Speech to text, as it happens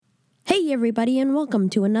Hey everybody, and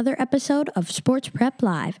welcome to another episode of SportsPrep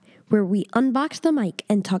Live, where we unbox the mic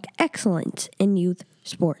and talk excellence in youth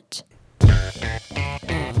sports.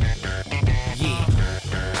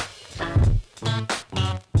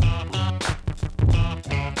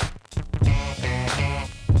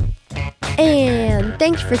 And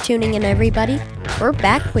thanks for tuning in, everybody. We're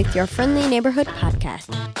back with your friendly neighborhood podcast,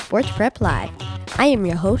 SportsPrep Live. I am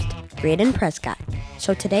your host, Graydon Prescott.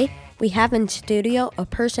 So today, we have in studio a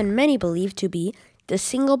person many believe to be the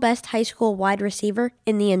single best high school wide receiver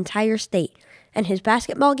in the entire state, and his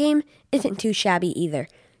basketball game isn't too shabby either.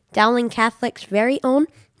 Dowling Catholic's very own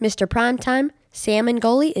Mr. Primetime, Sam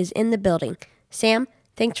Ingoli, is in the building. Sam,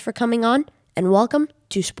 thanks for coming on, and welcome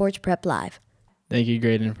to SportsPrep Live. Thank you,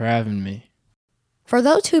 Graydon, for having me. For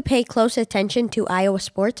those who pay close attention to Iowa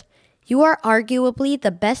sports, you are arguably the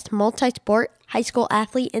best multi-sport high school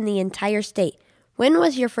athlete in the entire state. When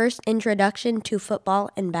was your first introduction to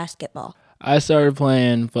football and basketball? I started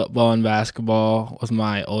playing football and basketball with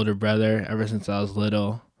my older brother ever since I was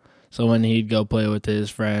little. So when he'd go play with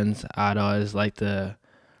his friends, I'd always like to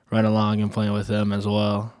run along and play with him as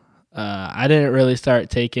well. I didn't really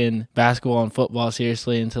start taking basketball and football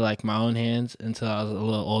seriously into my own hands until I was a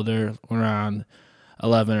little older, around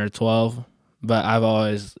 11 or 12. But I've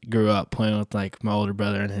always grew up playing with my older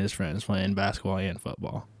brother and his friends playing basketball and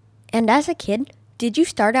football. And as a kid, did you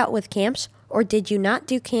start out with camps, or did you not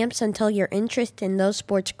do camps until your interest in those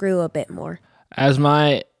sports grew a bit more? As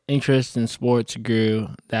my interest in sports grew,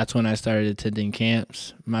 that's when I started attending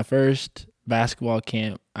camps. My first basketball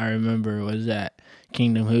camp I remember was at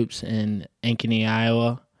Kingdom Hoops in Ingoli,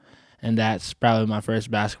 Iowa, and that's probably my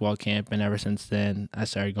first basketball camp, and ever since then I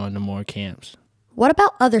started going to more camps. What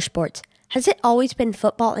about other sports? Has it always been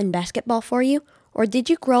football and basketball for you, or did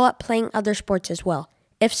you grow up playing other sports as well?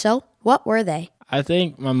 If so, what were they? I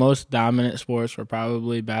think my most dominant sports were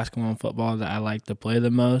probably basketball and football that I liked to play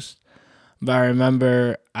the most. But I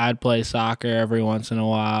remember I'd play soccer every once in a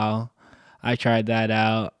while. I tried that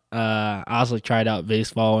out. I also tried out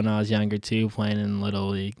baseball when I was younger too, playing in Little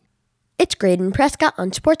League. It's Graydon Prescott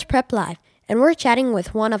on SportsPrep Live, and we're chatting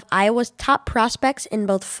with one of Iowa's top prospects in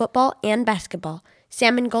both football and basketball,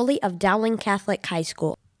 Sam Ingoli of Dowling Catholic High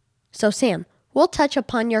School. So Sam, we'll touch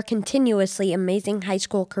upon your continuously amazing high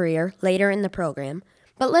school career later in the program,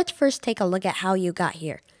 but let's first take a look at how you got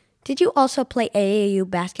here. Did you also play AAU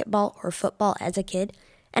basketball or football as a kid?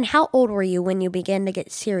 And how old were you when you began to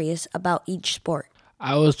get serious about each sport?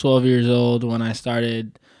 I was 12 years old when I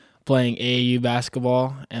started playing AAU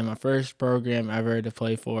basketball, and my first program ever to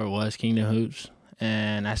play for was Kingdom Hoops.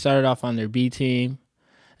 And I started off on their B team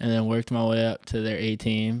and then worked my way up to their A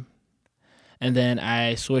team. And then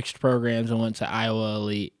I switched programs and went to Iowa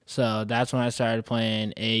Elite. So that's when I started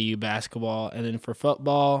playing AAU basketball. And then for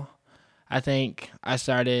football, I think I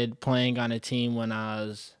started playing on a team when I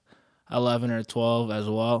was 11 or 12 as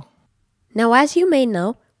well. Now, as you may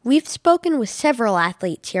know, we've spoken with several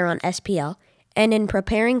athletes here on SPL, and in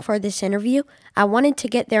preparing for this interview, I wanted to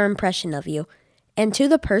get their impression of you. And to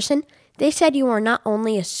the person, they said you are not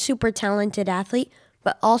only a super talented athlete,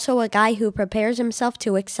 but also a guy who prepares himself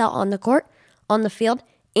to excel on the court, on the field,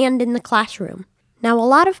 and in the classroom. Now, a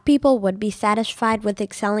lot of people would be satisfied with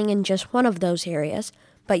excelling in just one of those areas,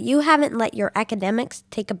 but you haven't let your academics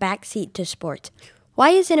take a backseat to sports.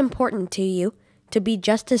 Why is it important to you to be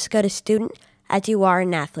just as good a student as you are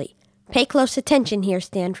an athlete? Pay close attention here,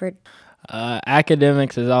 Stanford.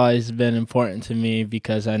 Academics has always been important to me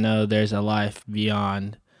because I know there's a life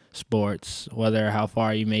beyond sports, whether how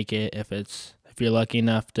far you make it, if you're lucky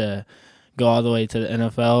enough to go all the way to the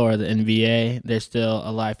NFL or the NBA, there's still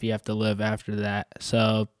a life you have to live after that.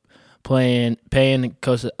 So paying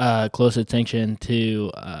close attention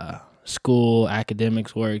to school,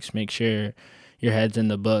 academics works, make sure your head's in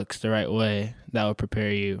the books the right way. That will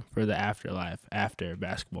prepare you for the afterlife after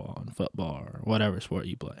basketball and football or whatever sport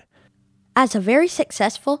you play. As a very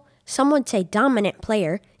successful, some would say dominant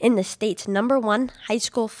player in the state's #1 high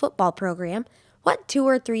school football program, what 2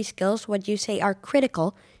 or 3 skills would you say are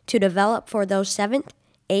critical to develop for those 7th,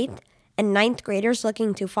 8th, and 9th graders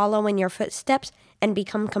looking to follow in your footsteps and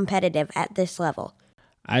become competitive at this level?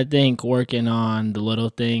 I think working on the little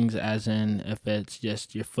things, as in if it's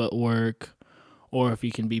just your footwork or if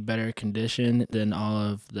you can be better conditioned than all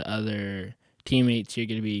of the other teammates you're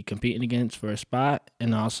going to be competing against for a spot,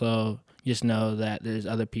 and also just know that there's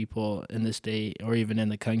other people in the state or even in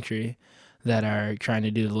the country that are trying to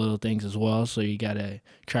do the little things as well. So you got to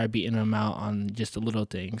try beating them out on just the little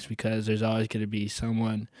things, because there's always going to be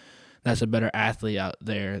someone that's a better athlete out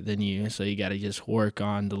there than you. So you got to just work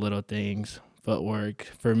on the little things. Footwork.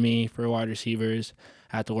 For me, for wide receivers,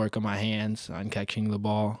 I have to work on my hands, on catching the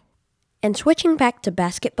ball. And switching back to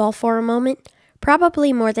basketball for a moment,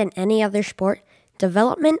 probably more than any other sport,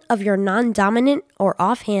 development of your non-dominant or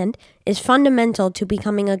offhand is fundamental to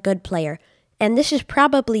becoming a good player, and this is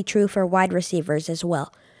probably true for wide receivers as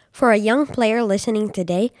well. For a young player listening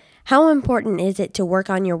today, how important is it to work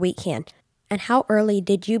on your weak hand? And how early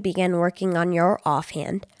did you begin working on your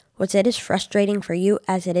offhand? Was it as frustrating for you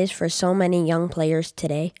as it is for so many young players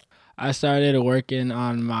today? I started working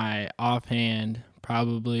on my offhand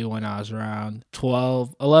probably when I was around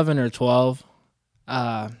 11 or 12.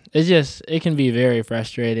 It can be very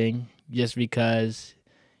frustrating just because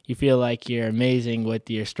you feel like you're amazing with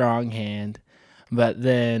your strong hand, but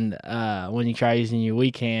then when you try using your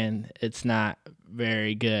weak hand, it's not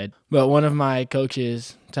very good. But one of my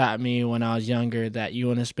coaches taught me when I was younger that you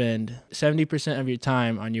want to spend 70% of your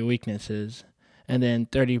time on your weaknesses and then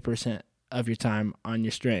 30% of your time on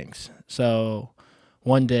your strengths. So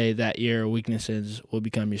one day that your weaknesses will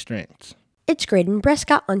become your strengths. It's Graydon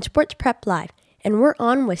Prescott on SportsPrep Live, and we're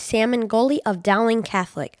on with Sam Ingoli of Dowling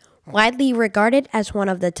Catholic, widely regarded as one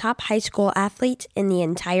of the top high school athletes in the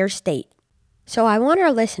entire state. So I want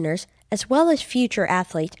our listeners, as well as future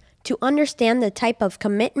athletes, to understand the type of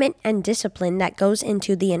commitment and discipline that goes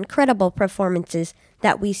into the incredible performances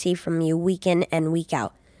that we see from you week in and week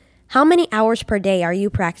out. How many hours per day are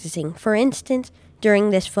you practicing, for instance,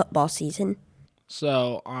 during this football season?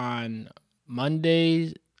 So on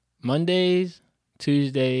Mondays,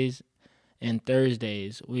 Tuesdays, and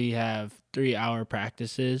Thursdays, we have 3-hour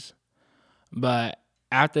practices. But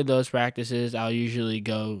after those practices, I'll usually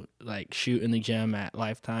go shoot in the gym at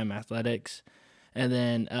Lifetime Athletics. And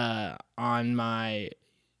then on my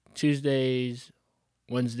Tuesdays,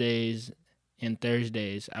 Wednesdays, and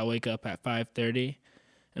Thursdays, I wake up at 5:30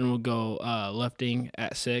 and we'll go lifting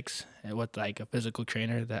at 6 with a physical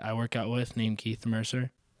trainer that I work out with named Keith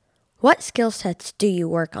Mercer. What skill sets do you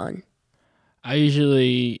work on? I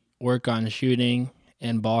usually work on shooting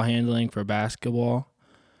and ball handling for basketball.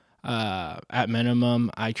 At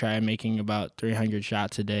minimum, I try making about 300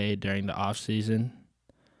 shots a day during the off season.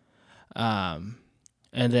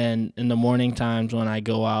 And then in the morning times when I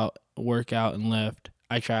go out, work out and lift,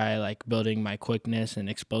 I try building my quickness and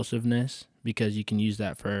explosiveness because you can use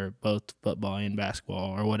that for both football and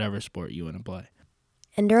basketball or whatever sport you want to play.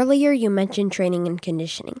 And earlier you mentioned training and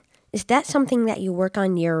conditioning. Is that something that you work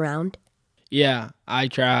on year-round? Yeah, I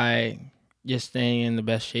try just staying in the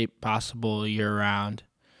best shape possible year-round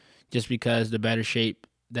just because the better shape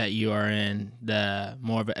that you are in, the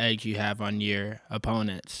more of an edge you have on your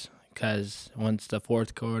opponents. Because once the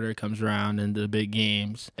fourth quarter comes around in the big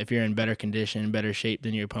games, if you're in better condition, better shape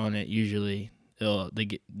than your opponent, usually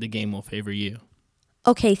the game will favor you.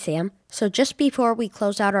 Okay, Sam. So just before we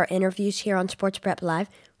close out our interviews here on Sports Prep Live,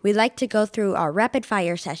 we'd like to go through our rapid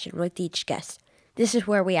fire session with each guest. This is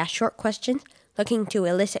where we ask short questions, looking to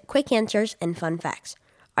elicit quick answers and fun facts.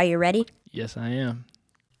 Are you ready? Yes, I am.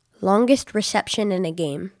 Longest reception in a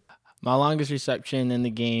game. My longest reception in the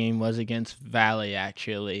game was against Valley,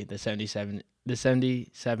 actually, the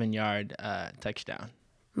 77-yard touchdown.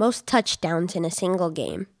 Most touchdowns in a single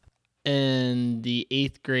game. In the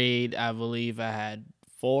 8th grade, I believe I had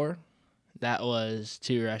 4. That was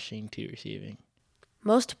 2 rushing, 2 receiving.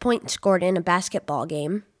 Most points scored in a basketball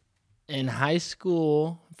game. In high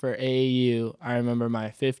school for AAU, I remember my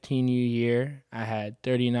 15U year, I had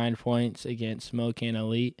 39 points against Smokin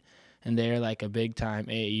Elite, and they're a big-time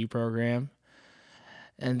AAU program.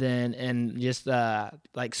 And then in just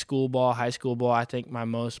school ball, high school ball, I think my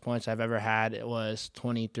most points I've ever had, it was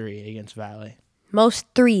 23 against Valley. Most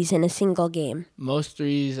threes in a single game. Most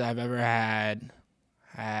threes I've ever had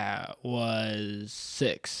was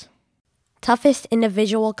 6. Toughest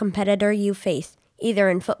individual competitor you faced, either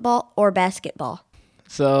in football or basketball.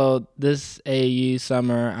 So this AAU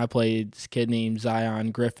summer, I played this kid named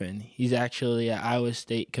Zion Griffin. He's actually an Iowa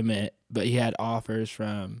State commit, but he had offers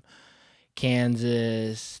from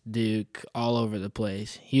Kansas, Duke, all over the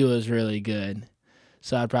place. He was really good,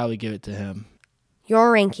 so I'd probably give it to him.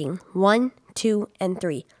 Your ranking, 1, 2, and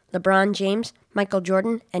 3. LeBron James, Michael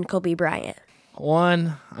Jordan, and Kobe Bryant.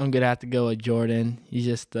 1, I'm going to have to go with Jordan. He's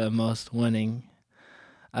just the most winning.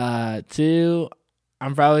 2,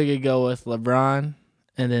 I'm probably going to go with LeBron.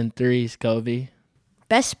 And then 3 is Kobe.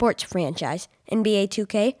 Best sports franchise, NBA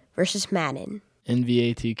 2K versus Madden.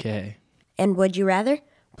 NBA 2K. And would you rather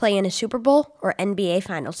play in a Super Bowl or NBA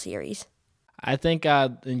Final Series? I think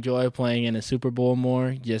I'd enjoy playing in a Super Bowl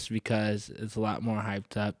more just because it's a lot more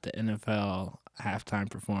hyped up. The NFL halftime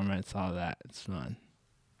performance, all that. It's fun.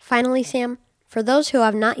 Finally, Sam, for those who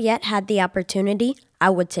have not yet had the opportunity,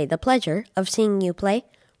 I would say the pleasure, of seeing you play,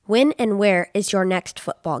 when and where is your next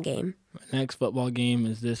football game? My next football game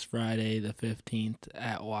is this Friday, the 15th,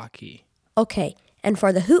 at Waukee. Okay, and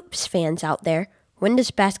for the Hoops fans out there, when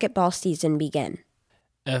does basketball season begin?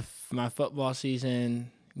 If my football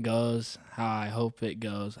season goes how I hope it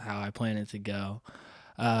goes, how I plan it to go,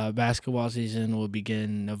 basketball season will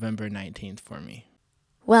begin November 19th for me.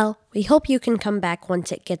 Well, we hope you can come back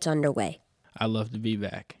once it gets underway. I'd love to be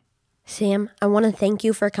back. Sam, I want to thank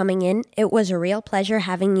you for coming in. It was a real pleasure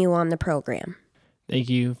having you on the program. Thank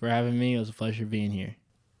you for having me. It was a pleasure being here.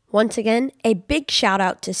 Once again, a big shout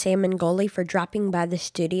out to Sam Ingoli for dropping by the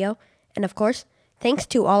studio. And of course, thanks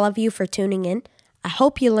to all of you for tuning in. I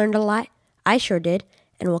hope you learned a lot. I sure did.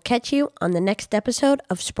 And we'll catch you on the next episode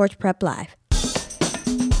of Sports Prep Live.